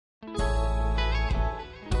In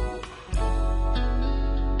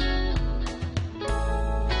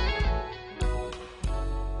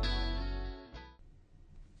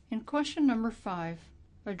question number 5,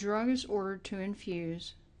 a drug is ordered to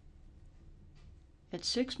infuse at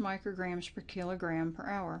 6 micrograms per kilogram per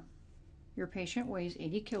hour. Your patient weighs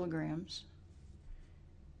 80 kilograms.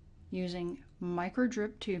 Using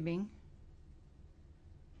microdrip tubing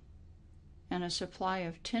and a supply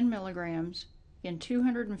of 10 milligrams in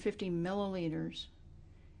 250 milliliters,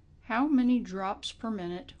 how many drops per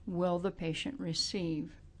minute will the patient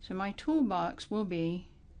receive? So my toolbox will be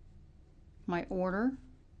my order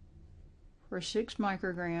for 6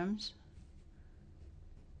 micrograms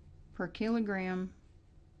per kilogram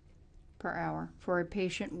per hour for a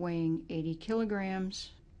patient weighing 80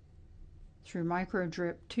 kilograms through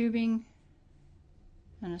microdrip tubing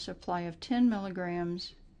and a supply of 10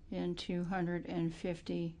 milligrams in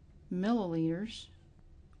 250 milliliters.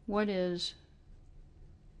 What is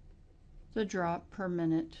the drop per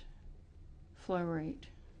minute flow rate?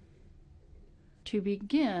 To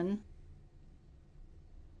begin,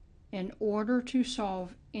 in order to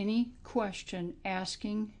solve any question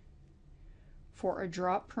asking for a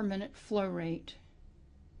drop per minute flow rate,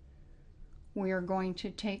 we are going to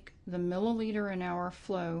take the milliliter an hour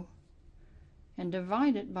flow and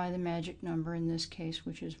divide it by the magic number in this case,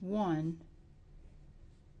 which is 1,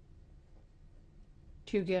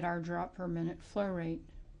 to get our drop per minute flow rate.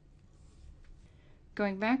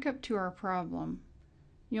 Going back up to our problem,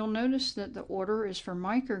 you'll notice that the order is for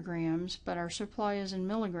micrograms, but our supply is in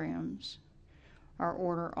milligrams. Our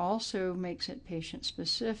order also makes it patient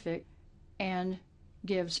specific and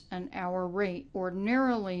gives an hour rate.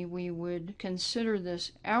 Ordinarily, we would consider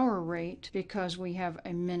this hour rate because we have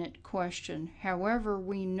a minute question. However,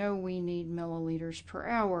 we know we need milliliters per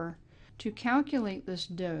hour. To calculate this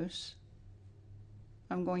dose,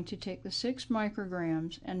 I'm going to take the 6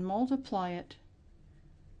 micrograms and multiply it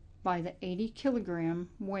by the 80 kilogram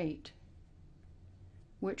weight,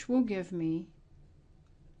 which will give me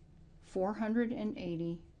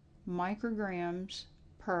 480 micrograms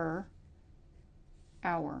per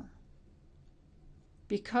hour.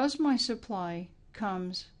 Because my supply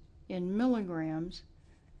comes in milligrams,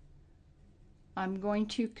 I'm going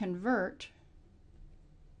to convert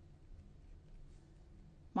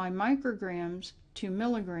my micrograms to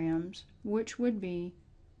milligrams, which would be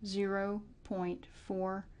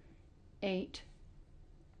 0.48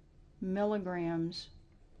 milligrams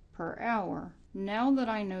per hour. Now that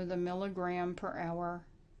I know the milligram per hour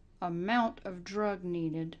amount of drug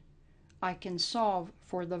needed, I can solve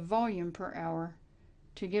for the volume per hour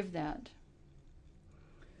to give that.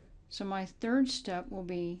 So my third step will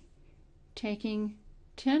be taking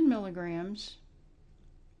 10 milligrams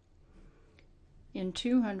in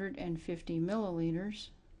 250 milliliters,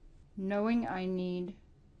 knowing I need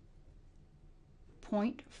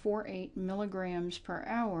 0.48 milligrams per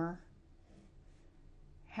hour,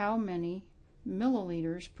 how many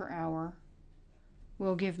milliliters per hour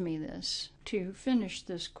will give me this? To finish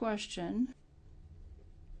this question,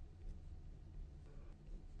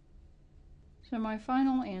 so my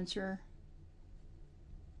final answer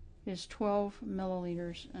is 12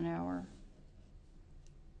 milliliters an hour.